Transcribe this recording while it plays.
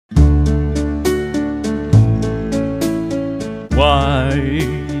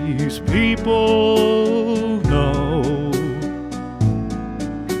wise people know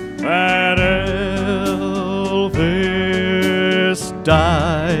that Elvis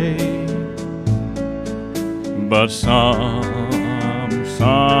died, but some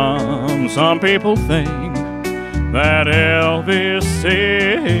people think that Elvis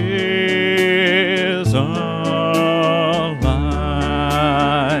is alive.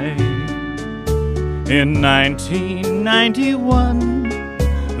 In 1991,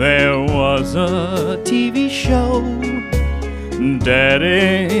 there was a TV show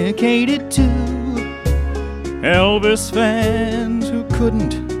dedicated to Elvis fans who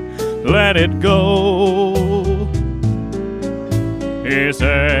couldn't let it go. Is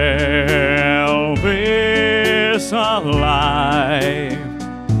Elvis alive?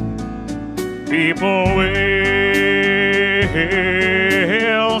 People will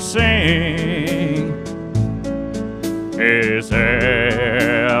sing. Is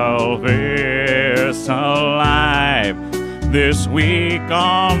Elvis alive? This week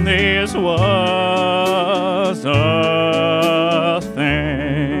on This Was a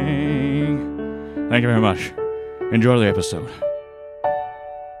Thing. Thank you very much. Enjoy the episode.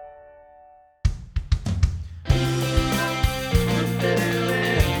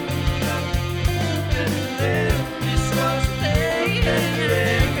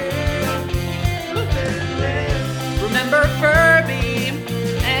 Remember Furby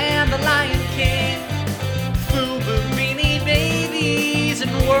and the Lion King, Fuburini babies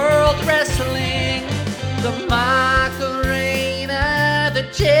and World Wrestling, the Macarena, the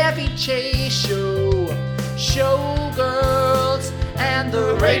Chevy Chase show, Showgirls, and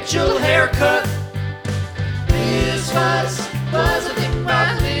the Rachel haircut. This was a thing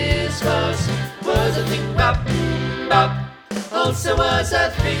about, this was a thing about, bop. Also was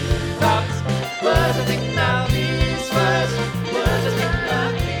a thing about, was a thing about, this was a thing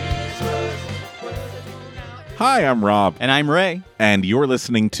about, this was a thing about. Hi, I'm Rob. And I'm Ray. And you're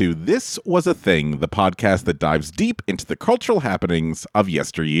listening to This Was a Thing, the podcast that dives deep into the cultural happenings of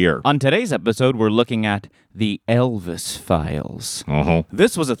yesteryear. On today's episode, we're looking at the Elvis Files. Uh-huh.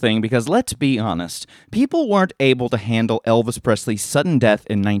 This was a thing because, let's be honest, people weren't able to handle Elvis Presley's sudden death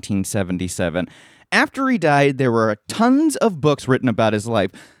in 1977. After he died, there were tons of books written about his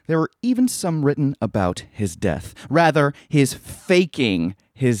life. There were even some written about his death. Rather, his faking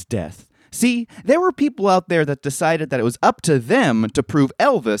his death. See, there were people out there that decided that it was up to them to prove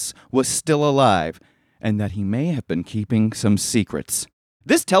Elvis was still alive, and that he may have been keeping some secrets.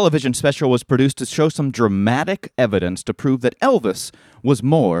 This television special was produced to show some dramatic evidence to prove that Elvis was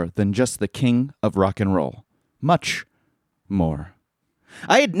more than just the king of rock and roll. Much more.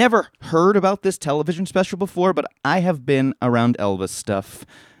 I had never heard about this television special before, but I have been around Elvis stuff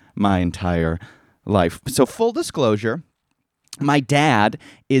my entire life. So full disclosure, my dad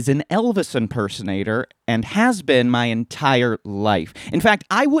is an Elvis impersonator and has been my entire life. In fact,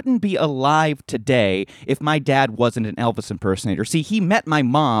 I wouldn't be alive today if my dad wasn't an Elvis impersonator. See, he met my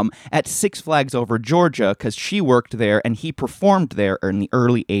mom at Six Flags Over Georgia because she worked there and he performed there in the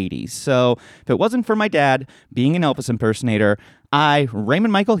early 80s. So if it wasn't for my dad being an Elvis impersonator, I,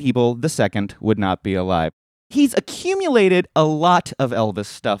 Raymond Michael Hebel II, would not be alive. He's accumulated a lot of Elvis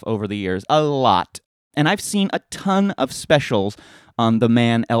stuff over the years, a lot. And I've seen a ton of specials on the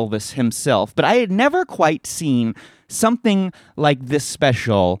man Elvis himself, but I had never quite seen something like this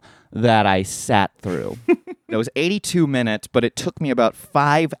special that I sat through. It was 82 minutes, but it took me about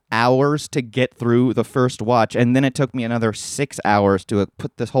 5 hours to get through the first watch, and then it took me another 6 hours to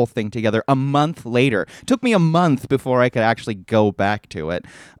put this whole thing together a month later. It took me a month before I could actually go back to it.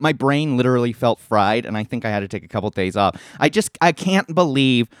 My brain literally felt fried, and I think I had to take a couple days off. I can't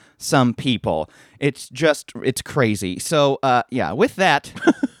believe some people. It's crazy. So, with that,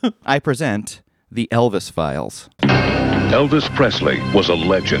 I present the Elvis Files. Elvis Presley was a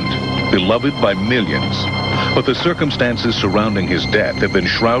legend, beloved by millions. But the circumstances surrounding his death have been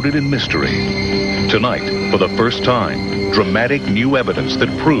shrouded in mystery. Tonight, for the first time, dramatic new evidence that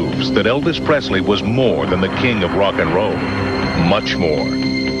proves that Elvis Presley was more than the king of rock and roll. Much more.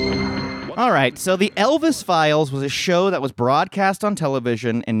 All right, so the Elvis Files was a show that was broadcast on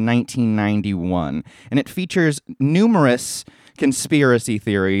television in 1991, and it features numerous conspiracy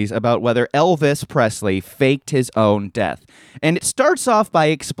theories about whether Elvis Presley faked his own death. And it starts off by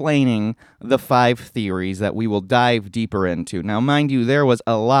explaining the 5 theories that we will dive deeper into. Now, mind you, there was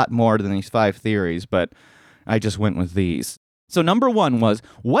a lot more than these 5 theories, but I just went with these. So number 1 was,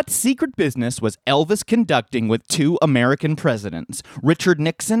 what secret business was Elvis conducting with 2 American presidents, Richard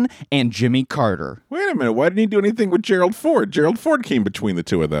Nixon and Jimmy Carter? Wait a minute, why didn't he do anything with Gerald Ford? Gerald Ford came between the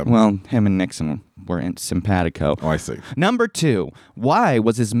two of them. Well, him and Nixon were we're in simpatico. Oh, I see. Number 2, why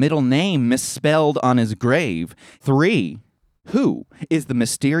was his middle name misspelled on his grave? 3, who is the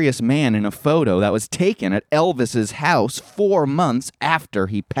mysterious man in a photo that was taken at Elvis's house 4 months after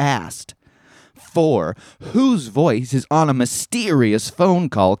he passed? 4, whose voice is on a mysterious phone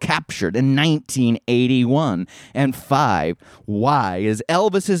call captured in 1981? And 5, why is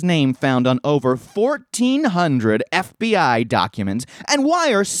Elvis's name found on over 1,400 FBI documents, and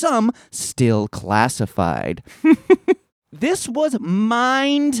why are some still classified? This was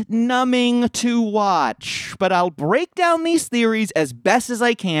mind-numbing to watch, but I'll break down these theories as best as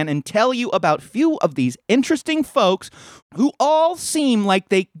I can and tell you about few of these interesting folks who all seem like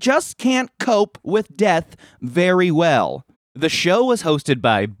they just can't cope with death very well. The show was hosted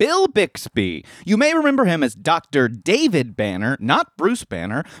by Bill Bixby. You may remember him as Dr. David Banner, not Bruce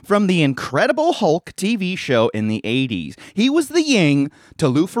Banner, from the Incredible Hulk TV show in the 80s. He was the yin to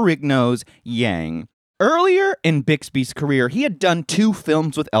Lou Ferrigno's yang. Earlier in Bixby's career, he had done 2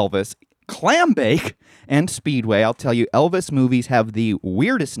 films with Elvis, Clambake and Speedway. I'll tell you, Elvis movies have the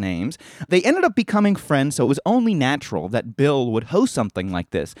weirdest names. They ended up becoming friends, so it was only natural that Bill would host something like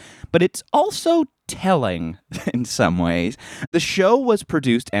this. But it's also telling in some ways. The show was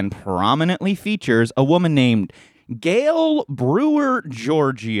produced and prominently features a woman named Gail Brewer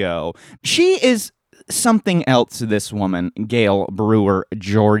Giorgio. She is something else, this woman, Gail Brewer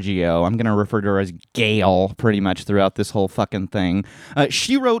Giorgio. I'm going to refer to her as Gail pretty much throughout this whole fucking thing.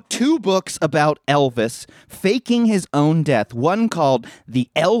 She wrote 2 books about Elvis faking his own death. One called The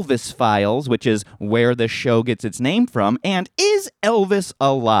Elvis Files, which is where the show gets its name from, and Is Elvis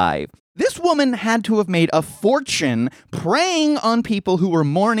Alive? This woman had to have made a fortune preying on people who were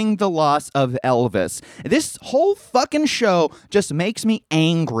mourning the loss of Elvis. This whole fucking show just makes me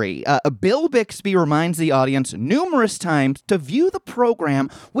angry. Bill Bixby reminds the audience numerous times to view the program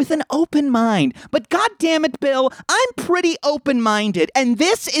with an open mind. But goddamn it, Bill, I'm pretty open-minded, and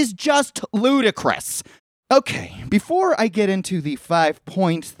this is just ludicrous. Okay, before I get into the 5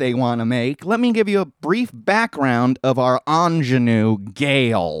 points they want to make, let me give you a brief background of our ingenue,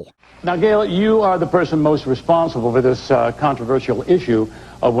 Gail. Now, Gail, you are the person most responsible for this controversial issue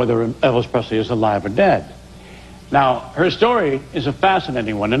of whether Elvis Presley is alive or dead. Now, her story is a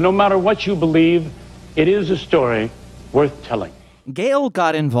fascinating one, and no matter what you believe, it is a story worth telling. Gail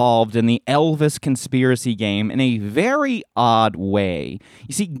got involved in the Elvis conspiracy game in a very odd way.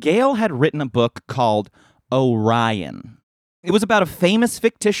 You see, Gail had written a book called Orion. It was about a famous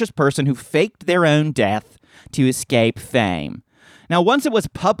fictitious person who faked their own death to escape fame. Now, once it was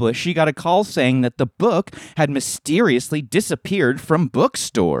published, she got a call saying that the book had mysteriously disappeared from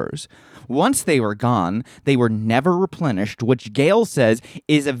bookstores. Once they were gone, they were never replenished, which Gail says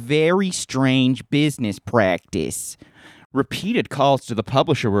is a very strange business practice. Repeated calls to the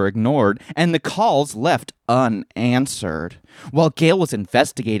publisher were ignored, and the calls left unanswered. While Gail was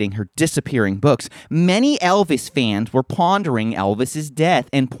investigating her disappearing books, many Elvis fans were pondering Elvis's death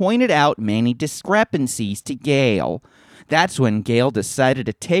and pointed out many discrepancies to Gail. That's when Gail decided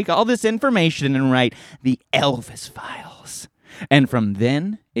to take all this information and write the Elvis Files. And from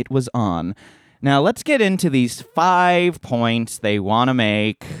then, it was on. Now, let's get into these 5 points they want to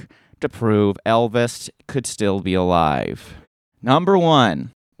make to prove Elvis could still be alive. Number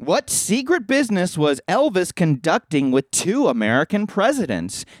 1. What secret business was Elvis conducting with 2 American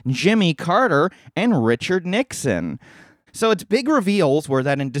presidents, Jimmy Carter and Richard Nixon? So its big reveals were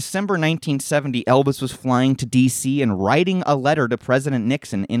that in December 1970, Elvis was flying to D.C. and writing a letter to President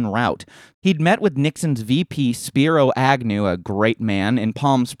Nixon en route. He'd met with Nixon's VP, Spiro Agnew, a great man, in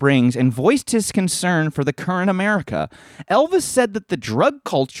Palm Springs, and voiced his concern for the current America. Elvis said that the drug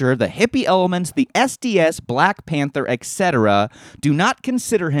culture, the hippie elements, the SDS, Black Panther, etc., do not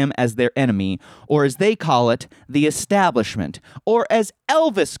consider him as their enemy, or as they call it, the establishment, or as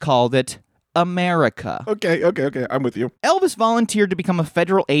Elvis called it, America. Okay, I'm with you. Elvis volunteered to become a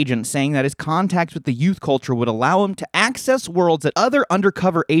federal agent, saying that his contacts with the youth culture would allow him to access worlds that other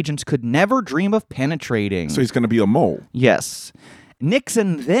undercover agents could never dream of penetrating. So he's going to be a mole. Yes.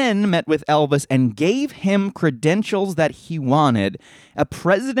 Nixon then met with Elvis and gave him credentials that he wanted, a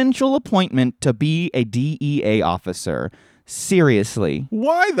presidential appointment to be a DEA officer. Seriously.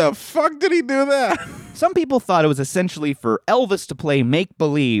 Why the fuck did he do that? Some people thought it was essentially for Elvis to play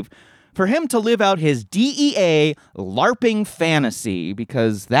make-believe, for him to live out his DEA LARPing fantasy,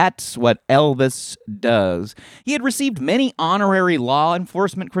 because that's what Elvis does. He had received many honorary law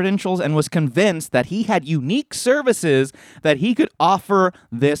enforcement credentials and was convinced that he had unique services that he could offer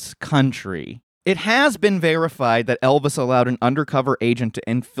this country. It has been verified that Elvis allowed an undercover agent to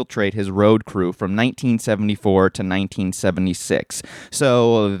infiltrate his road crew from 1974 to 1976.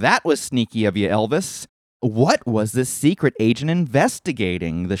 So that was sneaky of you, Elvis. What was this secret agent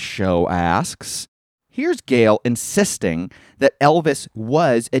investigating? The show asks. Here's Gail insisting that Elvis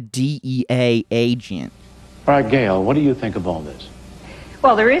was a DEA agent. All right, Gail, what do you think of all this?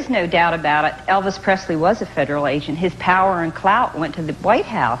 Well, there is no doubt about it. Elvis Presley was a federal agent. His power and clout went to the White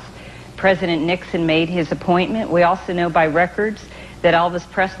House. President Nixon made his appointment. We also know by records that Elvis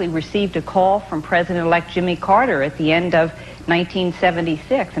Presley received a call from President-elect Jimmy Carter at the end of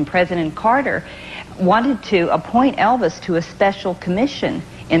 1976, and President Carter wanted to appoint Elvis to a special commission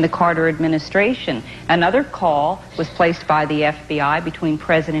in the Carter administration. Another call was placed by the FBI between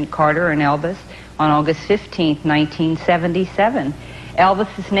President Carter and Elvis on August 15, 1977.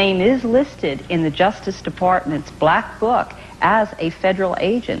 Elvis's name is listed in the Justice Department's Black Book as a federal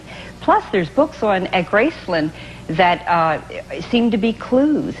agent. Plus, there's books at Graceland that seem to be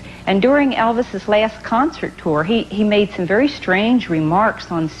clues. And during Elvis's last concert tour, he made some very strange remarks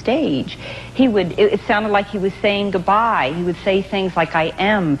on stage. It sounded like he was saying goodbye. He would say things like, I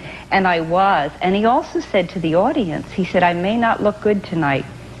am, and I was. And he also said to the audience, he said, I may not look good tonight,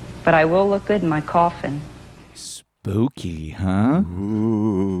 but I will look good in my coffin. Spooky, huh?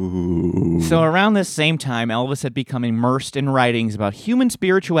 Ooh. So around this same time, Elvis had become immersed in writings about human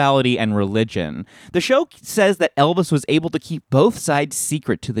spirituality and religion. The show says that Elvis was able to keep both sides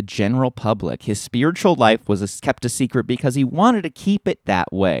secret to the general public. His spiritual life was kept a secret because he wanted to keep it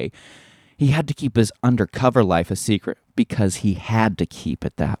that way. He had to keep his undercover life a secret because he had to keep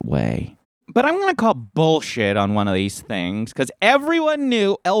it that way. But I'm going to call bullshit on one of these things, because everyone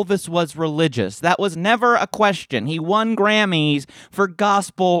knew Elvis was religious. That was never a question. He won Grammys for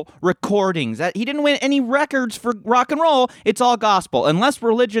gospel recordings. He didn't win any records for rock and roll. It's all gospel. Unless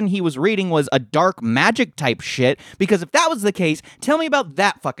religion he was reading was a dark magic type shit, because if that was the case, tell me about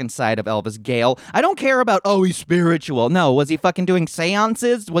that fucking side of Elvis, Gail. I don't care about, oh, he's spiritual. No, was he fucking doing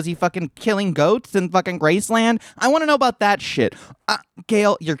seances? Was he fucking killing goats in fucking Graceland? I want to know about that shit.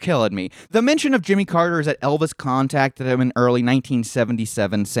 Gail, you're killing me. The mention of Jimmy Carter is that Elvis contacted him in early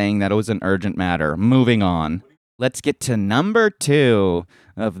 1977 saying that it was an urgent matter. Moving on. Let's get to number 2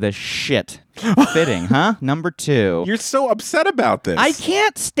 of the shit. Fitting, huh? Number 2. You're so upset about this. I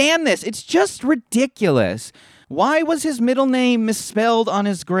can't stand this. It's just ridiculous. Why was his middle name misspelled on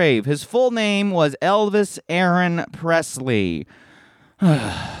his grave? His full name was Elvis Aaron Presley.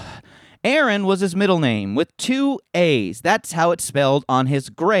 Aaron was his middle name with 2 A's. That's how it's spelled on his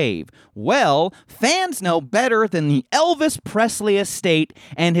grave. Well, fans know better than the Elvis Presley estate,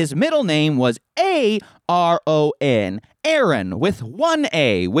 and his middle name was A-R-O-N. Aaron with 1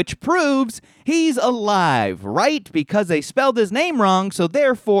 A, which proves he's alive, right? Because they spelled his name wrong, so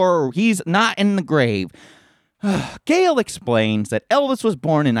therefore he's not in the grave. Gail explains that Elvis was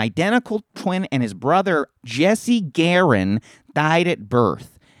born an identical twin and his brother, Jesse Garon, died at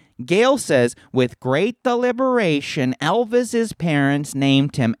birth. Gail says, with great deliberation, Elvis's parents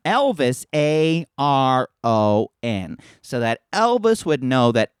named him Elvis, A-R-O-N, so that Elvis would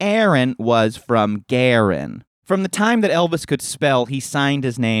know that Aaron was from Garon. From the time that Elvis could spell, he signed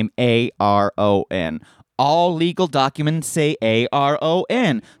his name A-R-O-N. All legal documents say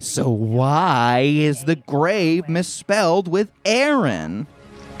A-R-O-N, so why is the grave misspelled with Aaron?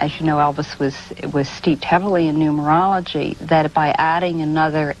 As you know, Elvis was steeped heavily in numerology, that by adding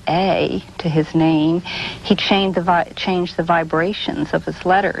another A to his name, he changed the vibrations of his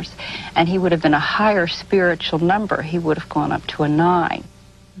letters, and he would have been a higher spiritual number. He would have gone up to a 9.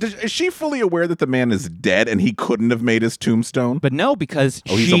 Is she fully aware that the man is dead and he couldn't have made his tombstone? But no, because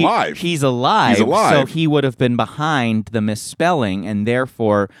he's alive. He's alive. He's alive. So he would have been behind the misspelling, and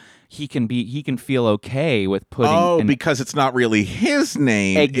therefore he can feel okay with putting. Because it's not really his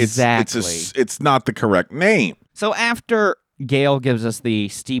name. Exactly. It's not the correct name. So after Gail gives us the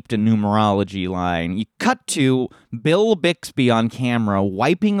steeped in numerology line, you cut to Bill Bixby on camera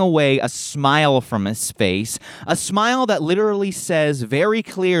wiping away a smile from his face, a smile that literally says very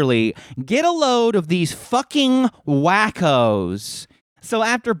clearly, "Get a load of these fucking wackos." So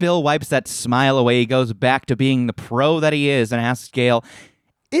after Bill wipes that smile away, he goes back to being the pro that he is and asks Gail,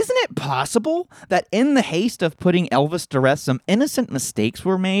 isn't it possible that in the haste of putting Elvis to rest, some innocent mistakes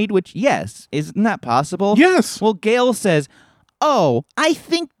were made? Which, yes, isn't that possible? Yes. Well, Gail says, oh, I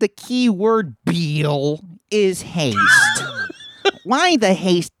think the key word, Beal, is haste. Why the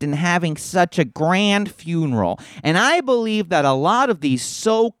haste in having such a grand funeral? And I believe that a lot of these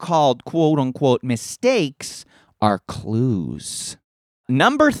so-called quote-unquote mistakes are clues.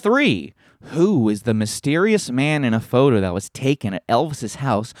 Number 3. Who is the mysterious man in a photo that was taken at Elvis's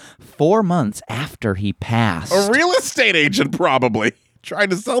house 4 months after he passed? A real estate agent, probably, trying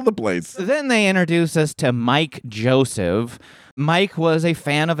to sell the place. Then they introduce us to Mike Joseph. Mike was a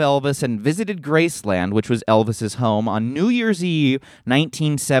fan of Elvis and visited Graceland, which was Elvis's home, on New Year's Eve,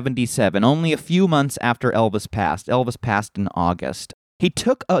 1977, only a few months after Elvis passed. Elvis passed in August. He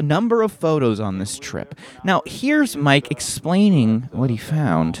took a number of photos on this trip. Now, here's Mike explaining what he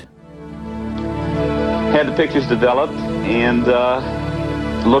found. Had the pictures developed and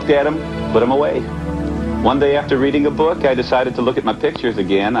looked at them, put them away. One day after reading a book, I decided to look at my pictures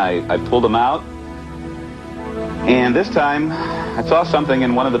again. I pulled them out. And this time, I saw something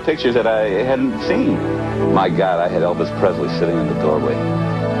in one of the pictures that I hadn't seen. My God, I had Elvis Presley sitting in the doorway,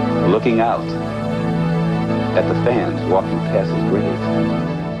 looking out at the fans walking past his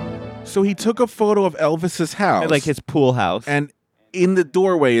grave. So he took a photo of Elvis's house. Like his pool house. And in the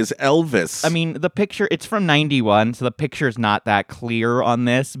doorway is Elvis. I mean, the picture, it's from 91, so the picture's not that clear on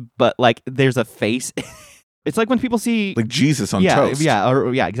this, but, like, there's a face. It's like when people see... Like Jesus on yeah, toast.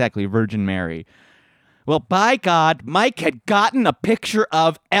 Yeah, exactly, Virgin Mary. Well, by God, Mike had gotten a picture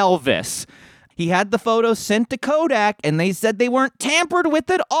of Elvis. He had the photos sent to Kodak, and they said they weren't tampered with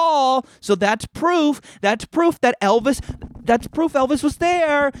at all. So that's proof. That's proof that Elvis... That's proof Elvis was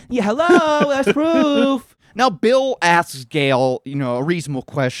there. Yeah, hello, that's proof. Now, Bill asks Gail, a reasonable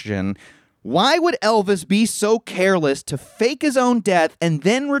question. Why would Elvis be so careless to fake his own death and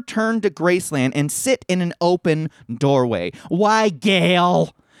then return to Graceland and sit in an open doorway? Why,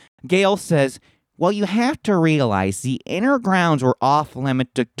 Gail? Gail says, well, you have to realize the inner grounds were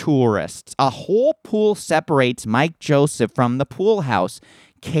off-limit to tourists. A whole pool separates Mike Joseph from the pool house.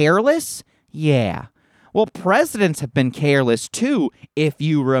 Careless? Yeah. Well, presidents have been careless, too, if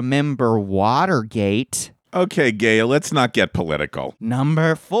you remember Watergate. Okay, Gail, let's not get political.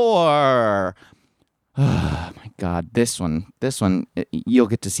 Number 4. Oh, my God, this one, you'll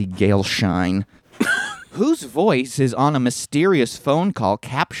get to see Gail shine. Whose voice is on a mysterious phone call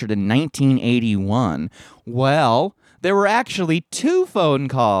captured in 1981? Well, there were actually 2 phone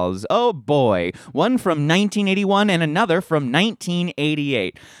calls. Oh, boy. One from 1981 and another from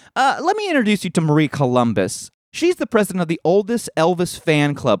 1988. Let me introduce you to Marie Columbus. She's the president of the oldest Elvis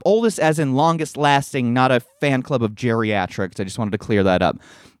fan club. Oldest as in longest lasting, not a fan club of geriatrics. I just wanted to clear that up.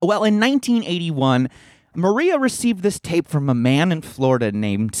 Well, in 1981, Maria received this tape from a man in Florida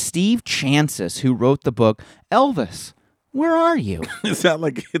named Steve Chancis, who wrote the book, Elvis, Where Are You? Is that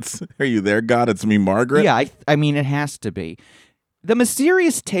like Are You There, God? It's Me, Margaret? Yeah, I mean, it has to be. The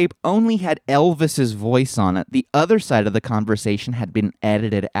mysterious tape only had Elvis's voice on it. The other side of the conversation had been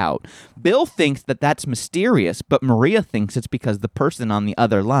edited out. Bill thinks that that's mysterious, but Maria thinks it's because the person on the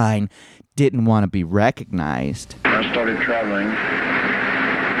other line didn't want to be recognized. I started traveling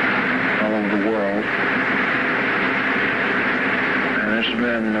all over the world, and it's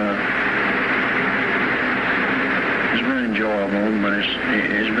been enjoyable, but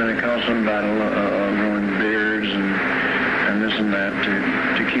it's been a constant battle of growing beards and this and that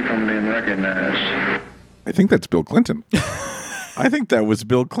to keep from being recognized. I think that's Bill Clinton. I think that was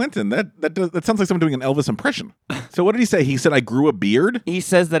Bill Clinton. That sounds like someone doing an Elvis impression. So what did he say? He said, I grew a beard? He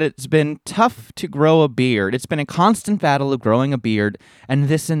says that it's been tough to grow a beard. It's been a constant battle of growing a beard and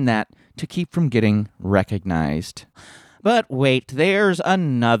this and that to keep from getting recognized. But wait, there's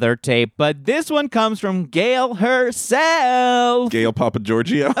another tape, but this one comes from Gail herself. Gail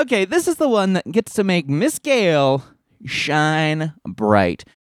Papagiorgio? Okay, this is the one that gets to make Miss Gail shine bright.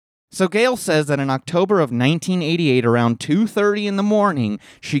 So Gail says that in October of 1988, around 2:30 in the morning,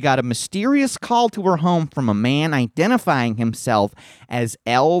 she got a mysterious call to her home from a man identifying himself as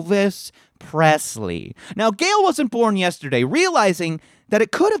Elvis Presley. Now, Gail wasn't born yesterday. Realizing that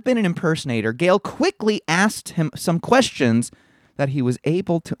it could have been an impersonator, Gail quickly asked him some questions that he was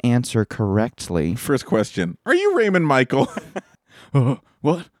able to answer correctly. First question, are you Raymond Michael?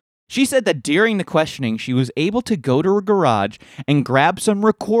 What? She said that during the questioning, she was able to go to her garage and grab some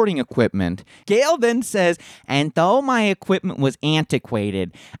recording equipment. Gail then says, and though my equipment was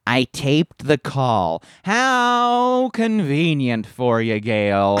antiquated, I taped the call. How convenient for you,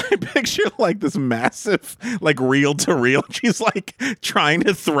 Gail. I picture like this massive, like reel-to-reel. She's like trying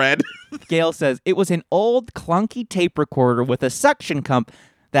to thread. Gail says, it was an old clunky tape recorder with a suction cup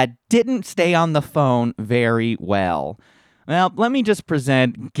that didn't stay on the phone very well. Well, let me just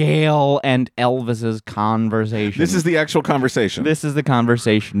present Gail and Elvis's conversation. This is the actual conversation. This is the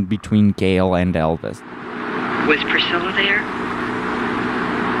conversation between Gail and Elvis. Was Priscilla there?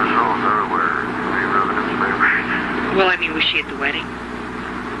 Priscilla's everywhere. Any residence favors. Well, I mean, was she at the wedding?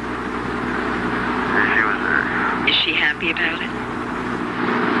 Yeah, she was there. Is she happy about it?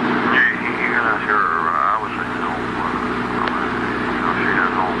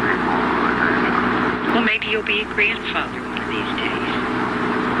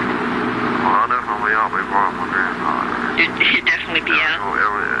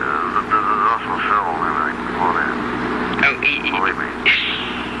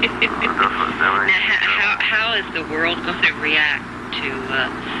 the world going to react to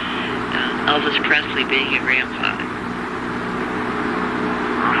Elvis Presley being your grandfather?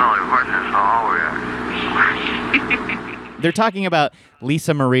 They're talking about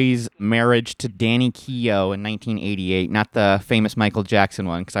Lisa Marie's marriage to Danny Keough in 1988, not the famous Michael Jackson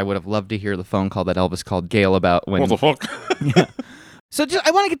one, because I would have loved to hear the phone call that Elvis called Gail about when... What the fuck? Yeah. So I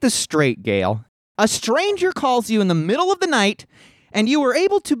want to get this straight, Gail. A stranger calls you in the middle of the night, and you were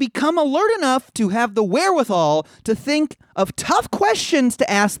able to become alert enough to have the wherewithal to think of tough questions to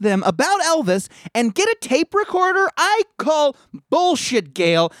ask them about Elvis and get a tape recorder? I call bullshit,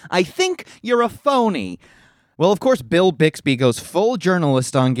 Gail. I think you're a phony. Well, of course, Bill Bixby goes full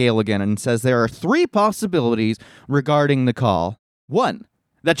journalist on Gail again and says there are 3 possibilities regarding the call. 1,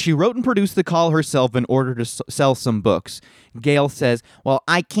 that she wrote and produced the call herself in order to sell some books. Gail says, well,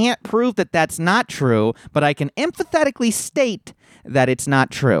 I can't prove that that's not true, but I can emphatically state that it's not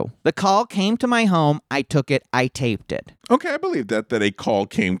true. The call came to my home. I took it. I taped it. Okay, I believe that a call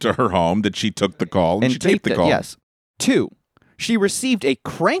came to her home, that she took the call, and she taped the it, call. Yes. 2, she received a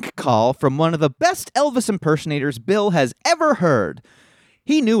crank call from one of the best Elvis impersonators Bill has ever heard.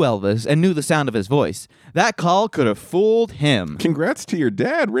 He knew Elvis and knew the sound of his voice. That call could have fooled him. Congrats to your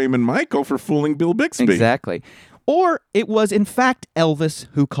dad, Raymond Michael, for fooling Bill Bixby. Exactly. Or it was, in fact, Elvis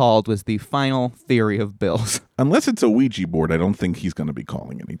who called was the final theory of Bill's. Unless it's a Ouija board, I don't think he's going to be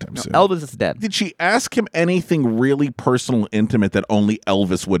calling anytime soon. Elvis is dead. Did she ask him anything really personal, intimate that only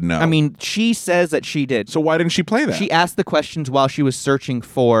Elvis would know? I mean, she says that she did. So why didn't she play that? She asked the questions while she was searching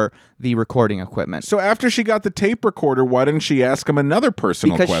for the recording equipment. So after she got the tape recorder, why didn't she ask him another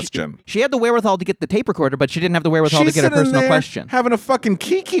personal question? She had the wherewithal to get the tape recorder, but she didn't have the wherewithal to get a personal question. Having a fucking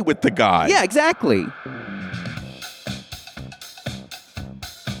kiki with the guy. Yeah, exactly.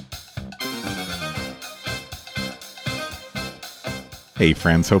 Hey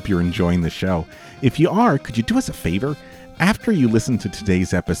friends, hope you're enjoying the show. If you are, could you do us a favor? After you listen to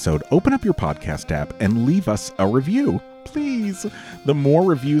today's episode, open up your podcast app and leave us a review. Please. The more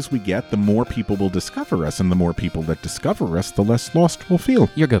reviews we get, the more people will discover us, and the more people that discover us, the less lost we'll feel.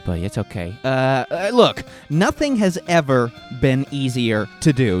 You're good, buddy. It's okay. Look, nothing has ever been easier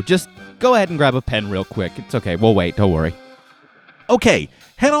to do. Just go ahead and grab a pen real quick. It's okay. We'll wait. Don't worry. Okay,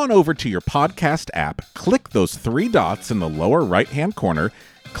 head on over to your podcast app, click those 3 dots in the lower right-hand corner,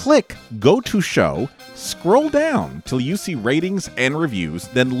 click Go to Show, scroll down till you see ratings and reviews,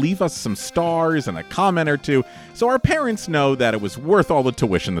 then leave us some stars and a comment or 2 so our parents know that it was worth all the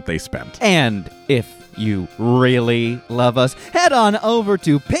tuition that they spent. And if you really love us, head on over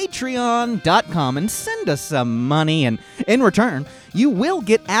to patreon.com and send us some money, and in return, you will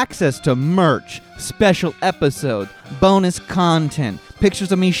get access to merch, special episodes, bonus content,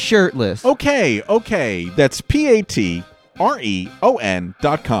 pictures of me shirtless. Okay, that's patreon.com.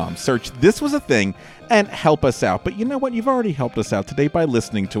 Search This Was a Thing and help us out. But you know what? You've already helped us out today by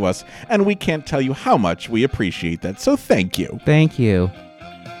listening to us, and we can't tell you how much we appreciate that. So thank you. Thank you.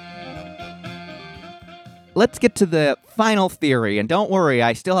 Let's get to the final theory, and don't worry,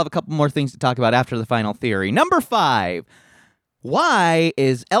 I still have a couple more things to talk about after the final theory. Number 5. Why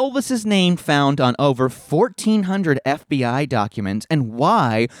is Elvis's name found on over 1,400 FBI documents, and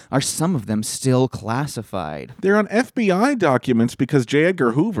why are some of them still classified? They're on FBI documents because J.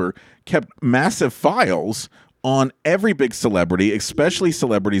 Edgar Hoover kept massive files on every big celebrity, especially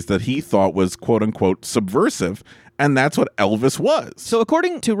celebrities that he thought was quote-unquote subversive, and that's what Elvis was. So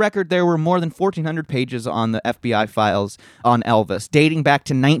according to record, there were more than 1,400 pages on the FBI files on Elvis, dating back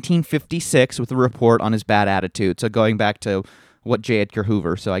to 1956 with a report on his bad attitude. So going back to what J. Edgar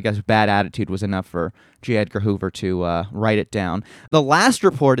Hoover, so I guess bad attitude was enough for J. Edgar Hoover to write it down. The last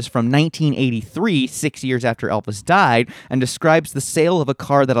report is from 1983, 6 years after Elvis died, and describes the sale of a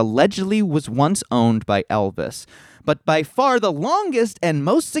car that allegedly was once owned by Elvis. But by far the longest and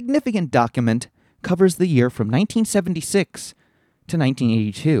most significant document covers the year from 1976 to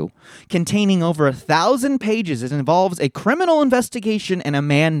 1982, containing over 1,000 pages. It involves a criminal investigation and a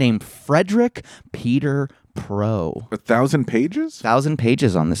man named Frederick Peter Pro. 1,000 pages? 1,000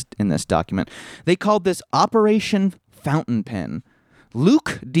 pages in this document. They called this Operation Fountain Pen.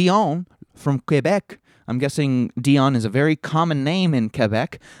 Luc Dion from Quebec, I'm guessing Dion is a very common name in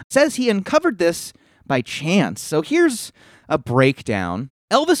Quebec, says he uncovered this by chance. So here's a breakdown.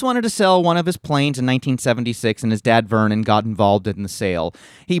 Elvis wanted to sell one of his planes in 1976, and his dad Vernon got involved in the sale.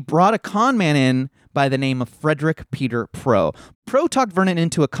 He brought a con man in by the name of Frederick Peter Pro. Pro talked Vernon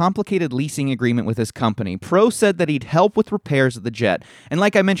into a complicated leasing agreement with his company. Pro said that he'd help with repairs of the jet. And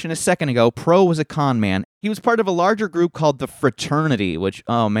like I mentioned a second ago, Pro was a con man. He was part of a larger group called the Fraternity, which,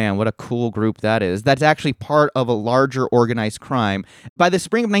 oh man, what a cool group that is. That's actually part of a larger organized crime. By the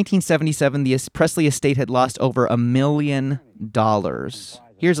spring of 1977, the Presley estate had lost over $1 million.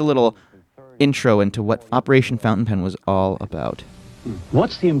 Here's a little intro into what Operation Fountain Pen was all about.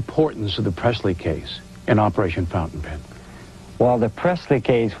 What's the importance of the Presley case in Operation Fountain Pen? Well, the Presley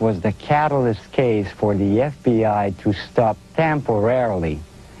case was the catalyst case for the FBI to stop temporarily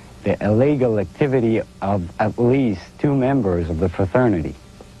the illegal activity of at least 2 members of the fraternity.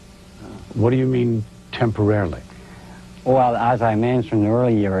 What do you mean temporarily? Well, as I mentioned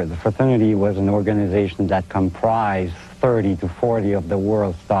earlier, the fraternity was an organization that comprised 30 to 40 of the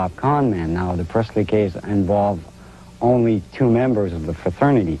world's top con men. Now, the Presley case involved only 2 members of the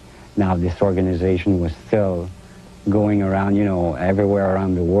fraternity. Now, this organization was still going around, everywhere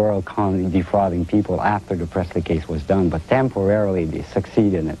around the world, defrauding people after the Presley case was done. But temporarily, they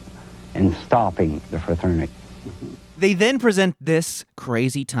succeeded in stopping the fraternity. They then present this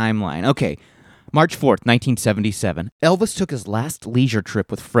crazy timeline. Okay, March 4th, 1977. Elvis took his last leisure trip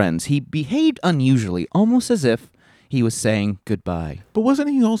with friends. He behaved unusually, almost as if he was saying goodbye. But wasn't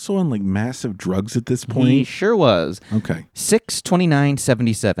he also on massive drugs at this point? He sure was. Okay.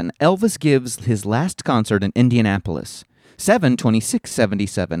 6/29/77. Elvis gives his last concert in Indianapolis.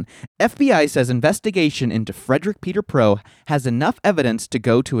 7/26/77. FBI says investigation into Frederick Peter Pro has enough evidence to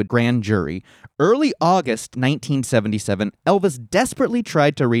go to a grand jury. Early August 1977, Elvis desperately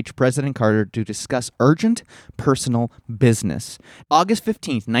tried to reach President Carter to discuss urgent personal business. August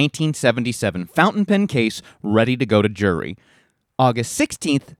 15th, 1977, fountain pen case ready to go to jury. August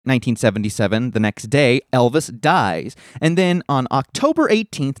 16th, 1977, the next day, Elvis dies. And then on October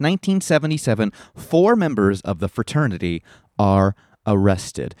 18th, 1977, 4 members of the fraternity are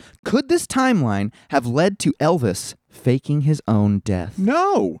arrested. Could this timeline have led to Elvis faking his own death?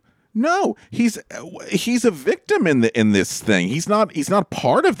 No, he's a victim in this thing. He's not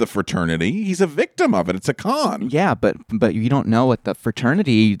part of the fraternity. He's a victim of it. It's a con. Yeah, but you don't know what the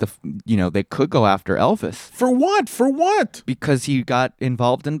fraternity, they could go after Elvis. For what? Because he got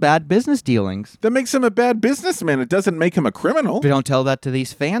involved in bad business dealings. That makes him a bad businessman. It doesn't make him a criminal. But don't tell that to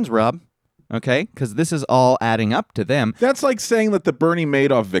these fans, Rob. Okay? Because this is all adding up to them. That's like saying that the Bernie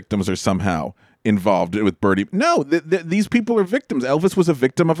Madoff victims are somehow involved with Bernie. No, these people are victims. Elvis was a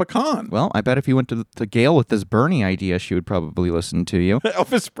victim of a con. Well, I bet if you went to Gail with this Bernie idea, she would probably listen to you.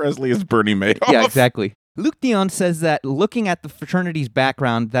 Elvis Presley is Bernie Madoff. Yeah, exactly. Luke Dion says that looking at the fraternity's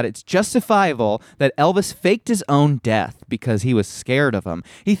background, that it's justifiable that Elvis faked his own death because he was scared of him.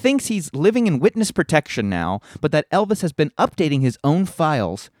 He thinks he's living in witness protection now, but that Elvis has been updating his own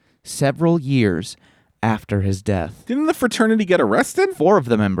files several years after his death. Didn't the fraternity get arrested? 4 of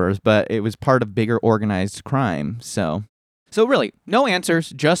the members, but it was part of bigger organized crime. So really, no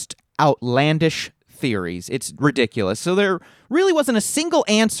answers, just outlandish theories. It's ridiculous. So there really wasn't a single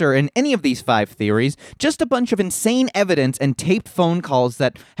answer in any of these 5 theories, just a bunch of insane evidence and taped phone calls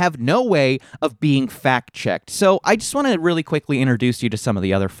that have no way of being fact-checked. So I just want to really quickly introduce you to some of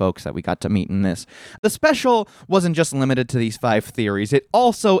the other folks that we got to meet in this. The special wasn't just limited to these 5 theories. It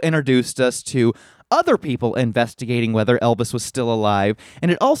also introduced us to other people investigating whether Elvis was still alive,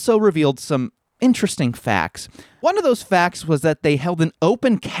 and it also revealed some interesting facts. One of those facts was that they held an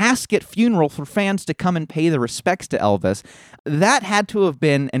open casket funeral for fans to come and pay their respects to Elvis. That had to have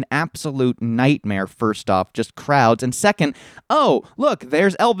been an absolute nightmare, first off, just crowds. And second, oh, look,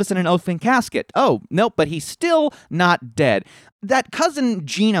 there's Elvis in an open casket. Oh, nope, but he's still not dead. That cousin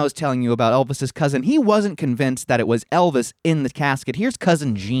Gene I was telling you about, Elvis's cousin, he wasn't convinced that it was Elvis in the casket. Here's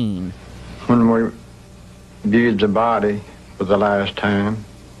cousin Gene. When we viewed the body for the last time,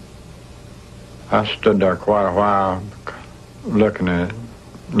 I stood there quite a while looking at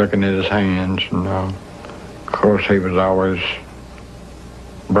his hands, and of course he was always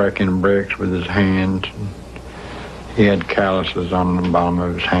breaking bricks with his hands. He had calluses on the bottom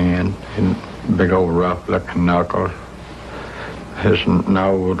of his hand and big old rough looking knuckles. His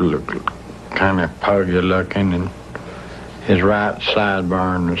nose looked kind of puggy looking, and his right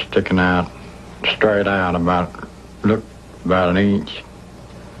sideburn was sticking out straight out about an inch.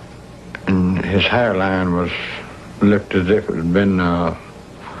 And his hairline looked as if it had been a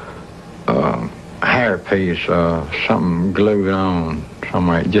hairpiece, something glued on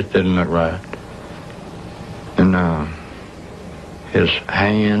somewhere. It just didn't look right. And his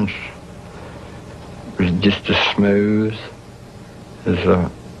hands was just as smooth as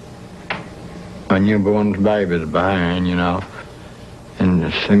a newborn's baby's behind, And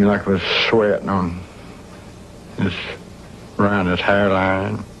it seemed like it was sweating on his around his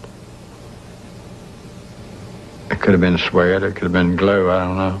hairline. It could have been sweat, it could have been glue, I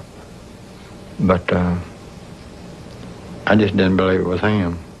don't know. But I just didn't believe it was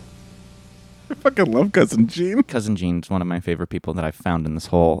him. I fucking love Cousin Gene. Cousin Gene's one of my favorite people that I've found in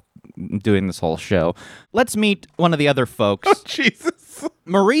doing this whole show. Let's meet one of the other folks. Oh, Jesus.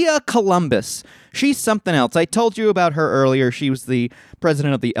 Maria Columbus. She's something else. I told you about her earlier. She was the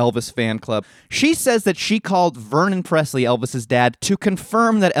president of the Elvis fan club. She says that she called Vernon Presley, Elvis's dad, to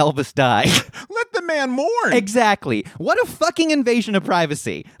confirm that Elvis died. Let the man mourn. Exactly. What a fucking invasion of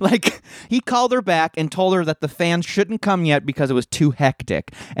privacy. Like, he called her back and told her that the fans shouldn't come yet because it was too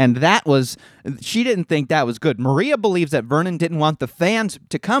hectic. And she didn't think that was good. Maria believes that Vernon didn't want the fans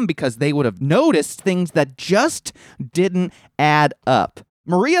to come because they would have noticed things that just didn't add up.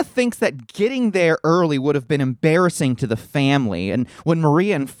 Maria thinks that getting there early would have been embarrassing to the family, and when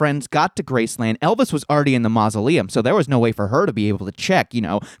Maria and friends got to Graceland, Elvis was already in the mausoleum, so there was no way for her to be able to check,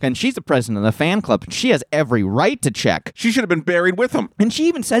 and she's the president of the fan club, and she has every right to check. She should have been buried with him. And she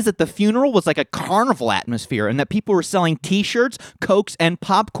even says that the funeral was like a carnival atmosphere, and that people were selling t-shirts, Cokes, and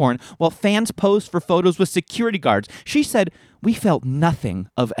popcorn, while fans posed for photos with security guards. She said, "We felt nothing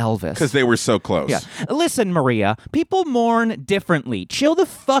of Elvis." Because they were so close. Yeah. Listen, Maria, people mourn differently. Chill the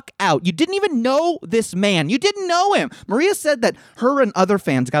fuck out. You didn't even know this man. You didn't know him. Maria said that her and other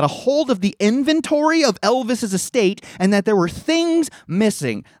fans got a hold of the inventory of Elvis's estate and that there were things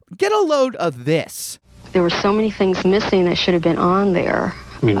missing. Get a load of this. There were so many things missing that should have been on there.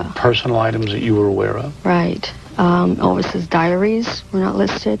 I mean, personal items that you were aware of? Right. Elvis's diaries were not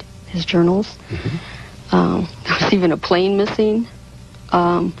listed, his journals. Mm-hmm. There was even a plane missing.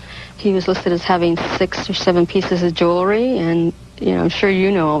 He was listed as having 6 or 7 pieces of jewelry, and I'm sure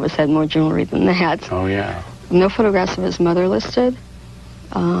Elvis had more jewelry than that. Oh, yeah. No photographs of his mother listed.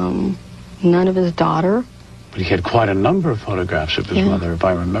 None of his daughter. But he had quite a number of photographs of his mother, if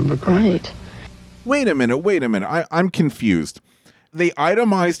I remember correctly. Right. Wait a minute. I'm confused. They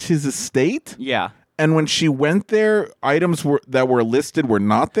itemized his estate? Yeah. And when she went there, items that were listed were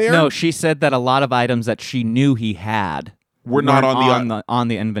not there? No, she said that a lot of items that she knew he had were not on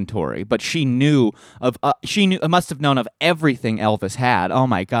the inventory, but she must have known of everything Elvis had. Oh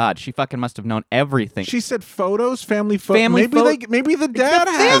my God, she fucking must have known everything. She said photos, family photos. Maybe the dad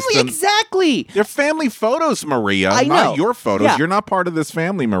has them. Exactly. They're family photos, Maria. I know. Not your photos. Yeah. You're not part of this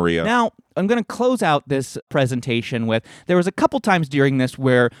family, Maria. Now, I'm going to close out this presentation with, there was a couple times during this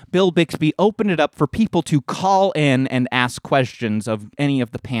where Bill Bixby opened it up for people to call in and ask questions of any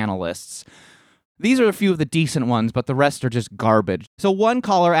of the panelists. These are a few of the decent ones, but the rest are just garbage. So one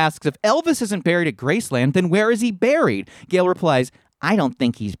caller asks, if Elvis isn't buried at Graceland, then where is he buried? Gail replies, I don't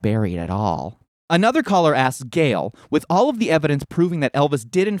think he's buried at all. Another caller asks Gail, with all of the evidence proving that Elvis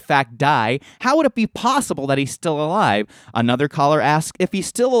did in fact die, how would it be possible that he's still alive? Another caller asks, if he's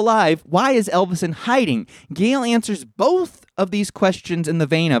still alive, why is Elvis in hiding? Gail answers both of these questions in the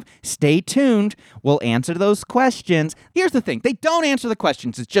vein of, stay tuned, we'll answer those questions. Here's the thing, they don't answer the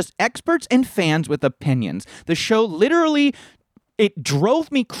questions, it's just experts and fans with opinions. The show literally... It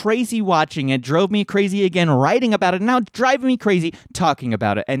drove me crazy watching it, drove me crazy again writing about it, and now it's driving me crazy talking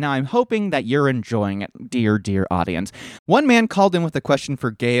about it. And now I'm hoping that you're enjoying it, dear, dear audience. One man called in with a question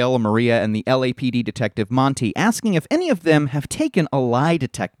for Gail, Maria, and the LAPD detective Monty, asking if any of them have taken a lie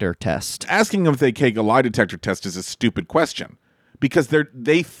detector test. Asking if they take a lie detector test is a stupid question. Because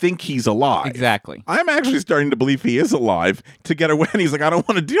they think he's alive. Exactly. I'm actually starting to believe he is alive to get away. And he's like, I don't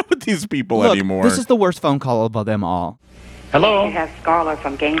want to deal with these people anymore. This is the worst phone call of them all. Hello. I have Scarlett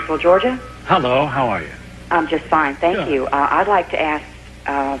from Gainesville, Georgia. Hello, how are you? I'm just fine, thank you. I'd like to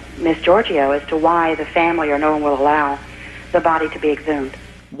ask Miss Giorgio as to why the family or no one will allow the body to be exhumed.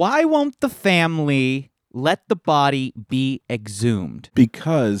 Why won't the family let the body be exhumed?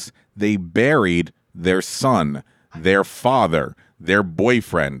 Because they buried their son, their father, their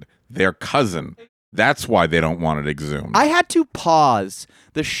boyfriend, their cousin. That's why they don't want it exhumed. I had to pause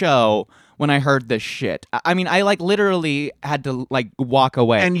the show when I heard this shit. I mean, I literally had to walk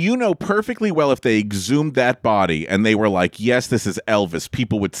away. And you know perfectly well if they exhumed that body and they were like, yes, this is Elvis,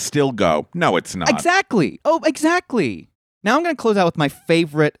 people would still go, no, it's not. Exactly. Oh, exactly. Now I'm going to close out with my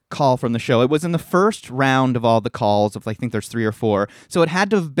favorite call from the show. It was in the first round of all the calls of, I think there's 3 or 4. So it had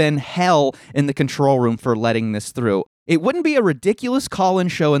to have been hell in the control room for letting this through. It wouldn't be a ridiculous call-in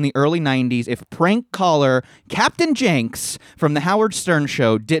show in the early 90s if prank caller Captain Jenks from the Howard Stern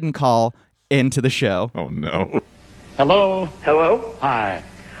Show didn't call into the show. Oh, no. Hello. Hello? Hi.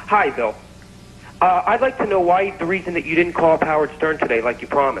 Hi, Bill. I'd like to know why the reason that you didn't call up Howard Stern today like you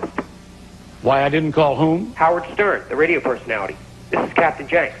promised. Why I didn't call whom? Howard Stern, the radio personality. This is Captain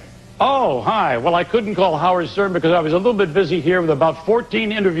Jenks. Oh, hi. Well, I couldn't call Howard Stern because I was a little bit busy here with about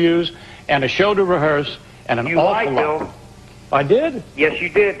 14 interviews and a show to rehearse and an You lied, awful lot. Bill. I did? Yes, you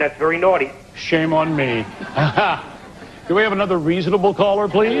did. That's very naughty. Shame on me. Do we have another reasonable caller,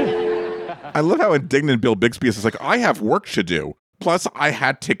 please? I love how indignant Bill Bixby is. It's like, I have work to do. Plus, I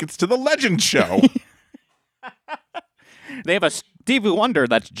had tickets to the Legend show. They have a Stevie Wonder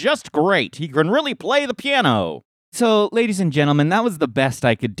that's just great. He can really play the piano. So, ladies and gentlemen, that was the best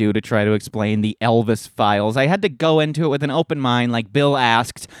I could do to try to explain the Elvis files. I had to go into it with an open mind like Bill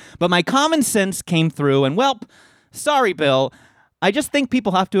asked, but my common sense came through, and well, sorry, Bill. I just think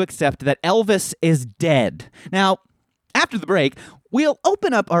people have to accept that Elvis is dead. Now, after the break, we'll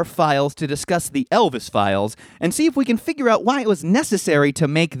open up our files to discuss the Elvis files and see if we can figure out why it was necessary to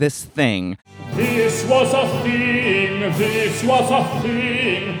make this thing. This was a thing, this was a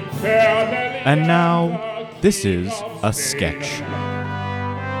thing. And now, this is a sketch.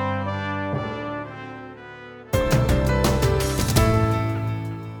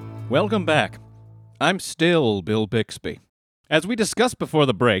 Welcome back. I'm still Bill Bixby. As we discussed before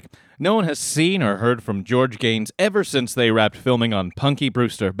the break, no one has seen or heard from George Gaines ever since they wrapped filming on Punky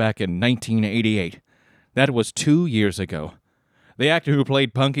Brewster back in 1988. That was 2 years ago. The actor who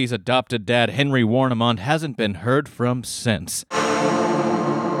played Punky's adopted dad, Henry Warnemont, hasn't been heard from since.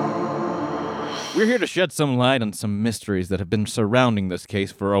 We're here to shed some light on some mysteries that have been surrounding this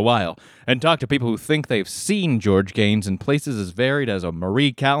case for a while, and talk to people who think they've seen George Gaines in places as varied as a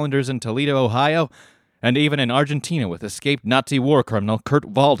Marie Callender's in Toledo, Ohio, and even in Argentina with escaped Nazi war criminal Kurt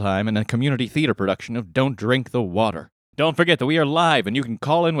Waldheim in a community theater production of Don't Drink the Water. Don't forget that we are live, and you can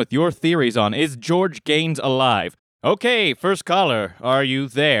call in with your theories on Is George Gaines alive? Okay, first caller, are you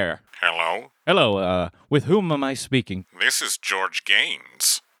there? Hello? Hello, with whom am I speaking? This is George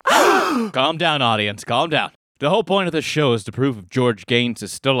Gaines. Calm down, audience, calm down. The whole point of this show is to prove if George Gaines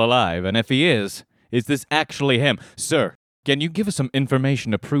is still alive, and if he is this actually him? Sir, can you give us some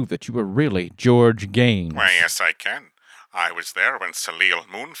information to prove that you were really George Gaines? Why, yes, I can. I was there when Salil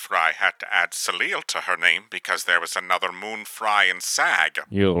Moonfry had to add Salil to her name because there was another Moonfry in SAG.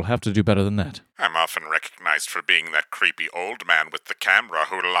 You'll have to do better than that. I'm often recognized for being that creepy old man with the camera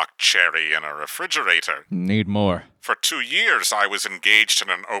who locked Cherry in a refrigerator. Need more. For 2 years, I was engaged in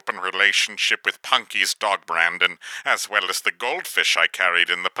an open relationship with Punky's dog Brandon, as well as the goldfish I carried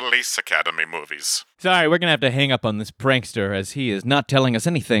in the Police Academy movies. Sorry, we're going to have to hang up on this prankster, as he is not telling us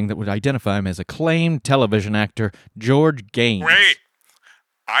anything that would identify him as acclaimed television actor George Gaines. Wait!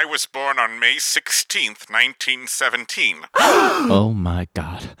 I was born on May 16th, 1917. Oh my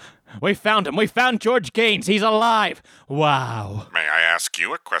God. We found him! We found George Gaines! He's alive! Wow. May I ask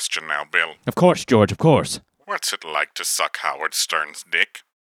you a question now, Bill? Of course, George, of course. What's it like to suck Howard Stern's dick?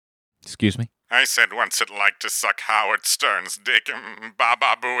 Excuse me? I said, what's it like to suck Howard Stern's dick?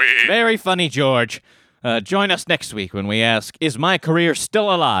 Baba booey. Very funny, George. Join us next week when we ask, is my career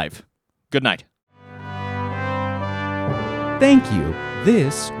still alive? Good night. Thank you.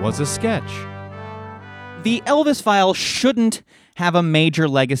 This was a sketch. The Elvis Files shouldn't have a major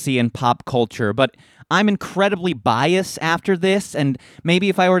legacy in pop culture, but I'm incredibly biased after this, and maybe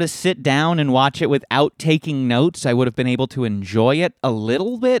if I were to sit down and watch it without taking notes, I would have been able to enjoy it a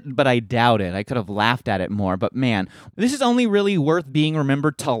little bit, but I doubt it. I could have laughed at it more, but man, this is only really worth being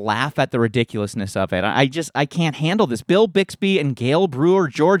remembered to laugh at the ridiculousness of it. I can't handle this. Bill Bixby and Gail Brewer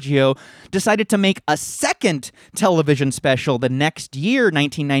Giorgio decided to make a second television special the next year,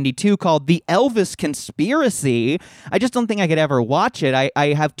 1992, called The Elvis Conspiracy. I just don't think I could ever watch it. I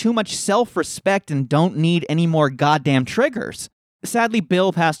have too much self-respect and don't need any more goddamn triggers. Sadly,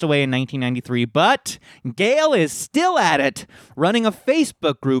 Bill passed away in 1993, but Gail is still at it, running a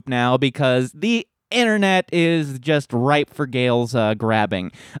Facebook group now because the internet is just ripe for Gail's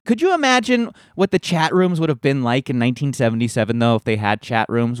grabbing. Could you imagine what the chat rooms would have been like in 1977, though, if they had chat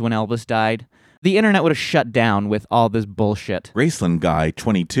rooms when Elvis died? The internet would have shut down with all this bullshit. Graceland Guy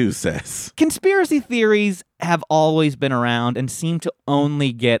 22 says, conspiracy theories have always been around and seem to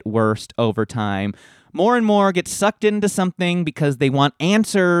only get worse over time. More and more get sucked into something because they want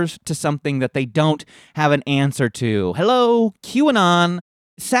answers to something that they don't have an answer to. Hello, QAnon.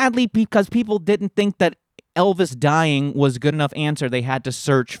 Sadly, because people didn't think that Elvis dying was a good enough answer, they had to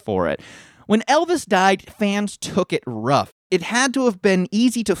search for it. When Elvis died, fans took it rough. It had to have been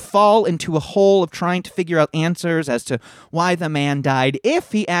easy to fall into a hole of trying to figure out answers as to why the man died,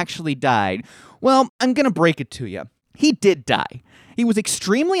 if he actually died. Well, I'm going to break it to you. He did die. He was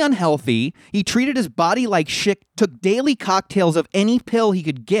extremely unhealthy. He treated his body like shit, took daily cocktails of any pill he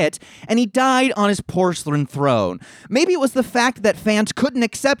could get, and he died on his porcelain throne. Maybe it was the fact that fans couldn't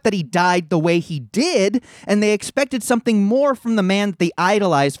accept that he died the way he did, and they expected something more from the man that they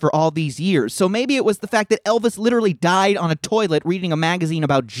idolized for all these years. So maybe it was the fact that Elvis literally died on a toilet reading a magazine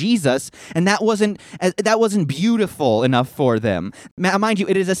about Jesus, and that wasn't beautiful enough for them. Mind you,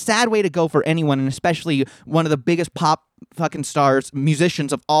 it is a sad way to go for anyone, and especially one of the biggest pop fucking stars,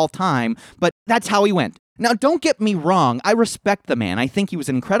 musicians of all time, but that's how he went. Now, don't get me wrong, I respect the man. I think he was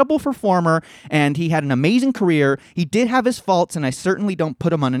an incredible performer, and he had an amazing career. He did have his faults, and I certainly don't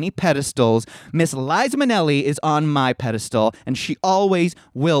put him on any pedestals. Miss Liza Minnelli is on my pedestal, and she always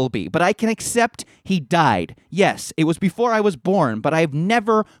will be. But I can accept he died. Yes, it was before I was born, but I've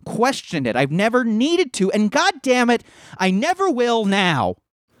never questioned it. I've never needed to, and God damn it, I never will now.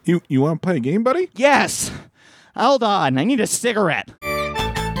 You want to play a game, buddy? Yes. Hold on, I need a cigarette.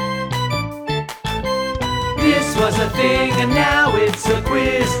 This was a thing and now it's a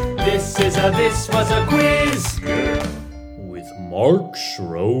quiz. This was a quiz. With Mark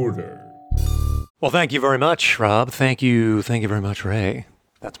Schroeder. Well, thank you very much, Rob. Thank you very much, Ray.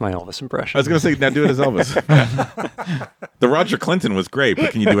 That's my Elvis impression. I was going to say, now do it as Elvis. The Roger Clinton was great, but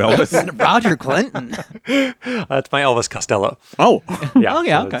can you do Elvis? Roger Clinton? That's my Elvis Costello. Oh. Yeah. Oh,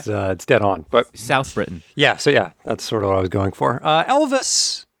 yeah, so okay. It's dead on. But South Britain. yeah, that's sort of what I was going for.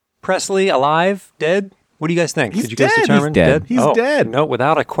 Elvis Presley, alive, dead? What do you guys think? He's Did you guys dead. determine? He's dead. He's dead. No,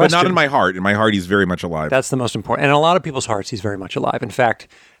 without a question. But not in my heart. In my heart, he's very much alive. That's the most important. And in a lot of people's hearts, he's very much alive. In fact,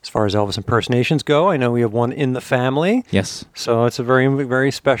 as far as Elvis impersonations go, I know we have one in the family. Yes. So it's a very,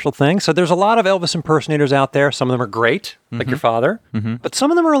 very special thing. So there's a lot of Elvis impersonators out there. Some of them are great, like your father. Mm-hmm. But some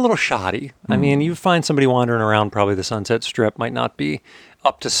of them are a little shoddy. I mean, you find somebody wandering around probably the Sunset Strip might not be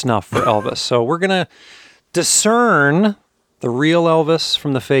up to snuff for Elvis. So we're going to discern the real Elvis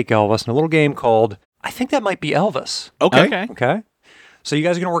from the fake Elvis in a little game called I Think That Might Be Elvis. Okay. So you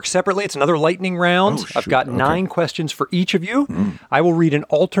guys are going to work separately. It's another lightning round. Oh, shoot. I've got 9 questions for each of you. I will read an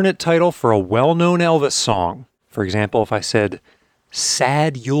alternate title for a well-known Elvis song. For example, if I said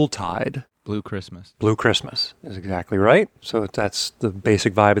Sad Yuletide. Blue Christmas. Blue Christmas is exactly right. So that's the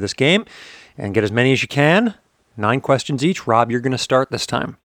basic vibe of this game. And get as many as you can. 9 questions each. Rob, you're going to start this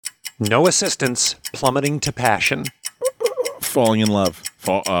time. No assistance, plummeting to passion. Falling in love.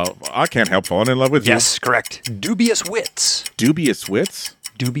 I can't help falling in love with you. Yes, correct. Dubious wits. Dubious wits?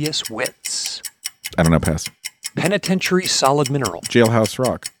 Dubious wits. I don't know, pass. Penitentiary solid mineral. Jailhouse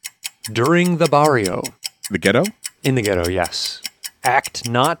Rock. During the barrio. The ghetto? In the ghetto, yes. Act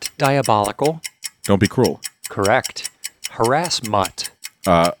not diabolical. Don't be cruel. Correct. Harass mutt.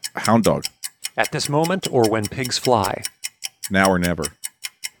 Hound dog. At this moment or when pigs fly. Now or never.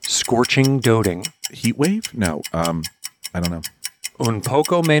 Scorching doting. Heat wave? No. I don't know. Un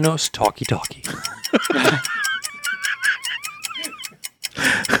poco menos talkie.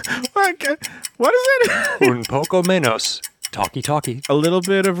 What is it? Un poco menos talkie. A little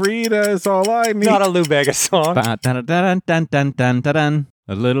bit of Rita is all I need. Not a Lou Bega song. Ba-da-da-da-dun-dun-dun-dun-dun.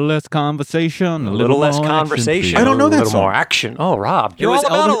 A little less conversation. A little less more conversation. action, I don't know that A little song. more action. Oh, Rob, you're It was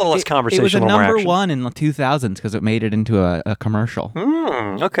all about Elvis- a little less conversation. It was a little more number action. 1 in the 2000s because it made it into a commercial.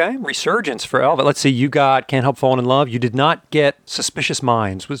 Okay, resurgence for Elvis. Let's see, you got Can't Help Falling in Love. You did not get Suspicious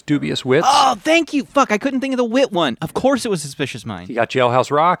Minds. Was Dubious Wits. Oh, thank you. Fuck, I couldn't think of the wit one. Of course it was Suspicious Mind. You got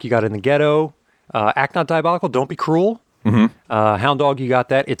Jailhouse Rock. You got In the Ghetto. Act Not Diabolical. Don't Be Cruel. Hound Dog, you got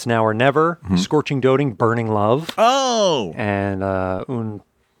that. It's Now or Never. Scorching Doting. Burning Love. Oh! And Un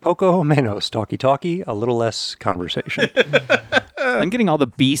Poco Menos Talkie. A little less conversation. I'm getting all the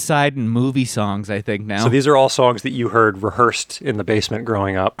B-side and movie songs, I think, now. So these are all songs that you heard rehearsed in the basement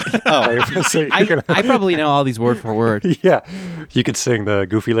growing up. Oh, so I probably know all these word for word. Yeah, you could sing the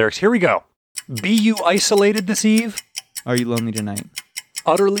goofy lyrics. Here we go. Be you isolated this eve? Are you lonely tonight?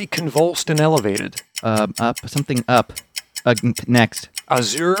 Utterly convulsed and elevated. Something up. Next.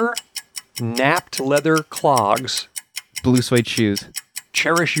 Azure, napped leather clogs. Blue suede shoes.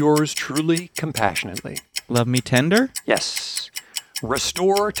 Cherish yours truly, compassionately. Love me tender? Yes.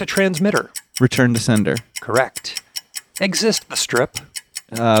 Restore to transmitter. Return to sender. Correct. Exist the strip.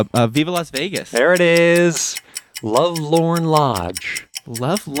 Viva Las Vegas. There it is. Lovelorn Lodge.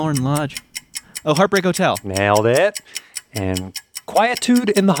 Lovelorn Lodge. Oh, Heartbreak Hotel. Nailed it. And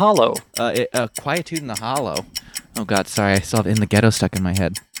Quietude in the Hollow. Quietude in the Hollow. Oh, God, sorry. I saw In the Ghetto stuck in my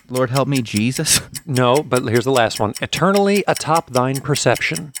head. Lord help me, Jesus. No, but here's the last one. Eternally atop thine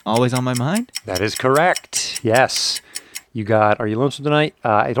perception. Always on my mind? That is correct. Yes. You got Are You Lonesome Tonight?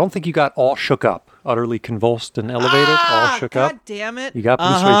 I don't think you got All Shook Up. Utterly Convulsed and Elevated, all shook up. God damn it. You got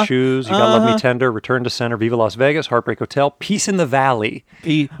Blue Suede Shoes, you got Love Me Tender, Return to Center, Viva Las Vegas, Heartbreak Hotel, Peace in the Valley.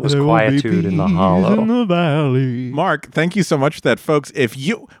 Was Quietude in the Hollow. In the valley. Mark, thank you so much for that, folks.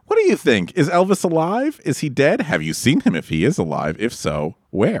 What do you think? Is Elvis alive? Is he dead? Have you seen him if he is alive? If so,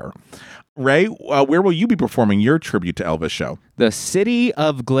 where? Ray, where will you be performing your tribute to Elvis show? The city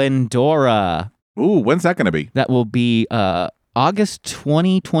of Glendora. Ooh, when's that going to be? That will be August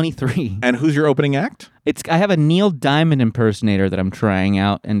 2023. And who's your opening act? I have a Neil Diamond impersonator that I'm trying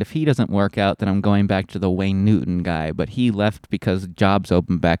out, and if he doesn't work out, then I'm going back to the Wayne Newton guy, but he left because jobs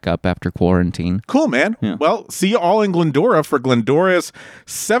opened back up after quarantine. Cool, man. Yeah. Well, see you all in Glendora for Glendora's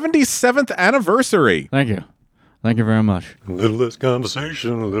 77th anniversary. Thank you. Thank you very much. A little less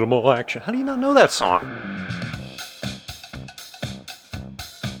conversation, a little more action. How do you not know that song?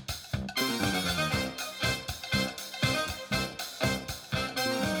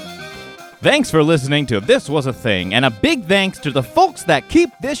 Thanks for listening to This Was a Thing, and a big thanks to the folks that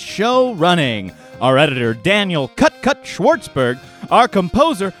keep this show running. Our editor, Daniel Cut Schwartzberg, our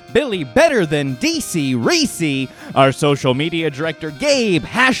composer, Billy Better Than DC Reese, our social media director, Gabe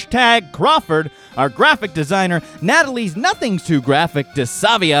 #Crawford, our graphic designer, Natalie's Nothing's Too Graphic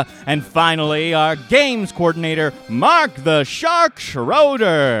DeSavia, and finally, our games coordinator, Mark the Shark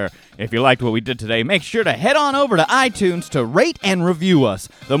Schroeder. If you liked what we did today, make sure to head on over to iTunes to rate and review us.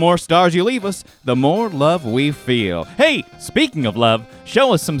 The more stars you leave us, the more love we feel. Hey, speaking of love,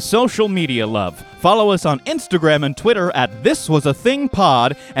 show us some social media love. Follow us on Instagram and Twitter at This Was a Thing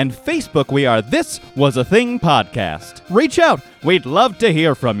Pod, and Facebook we are This Was a Thing Podcast. Reach out. We'd love to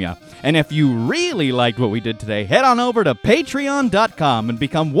hear from you. And if you really liked what we did today, head on over to patreon.com and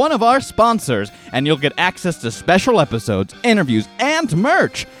become one of our sponsors, and you'll get access to special episodes, interviews, and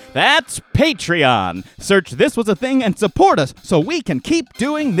merch. That's Patreon. Search This Was a Thing and support us so we can keep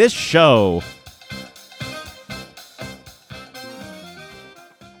doing this show.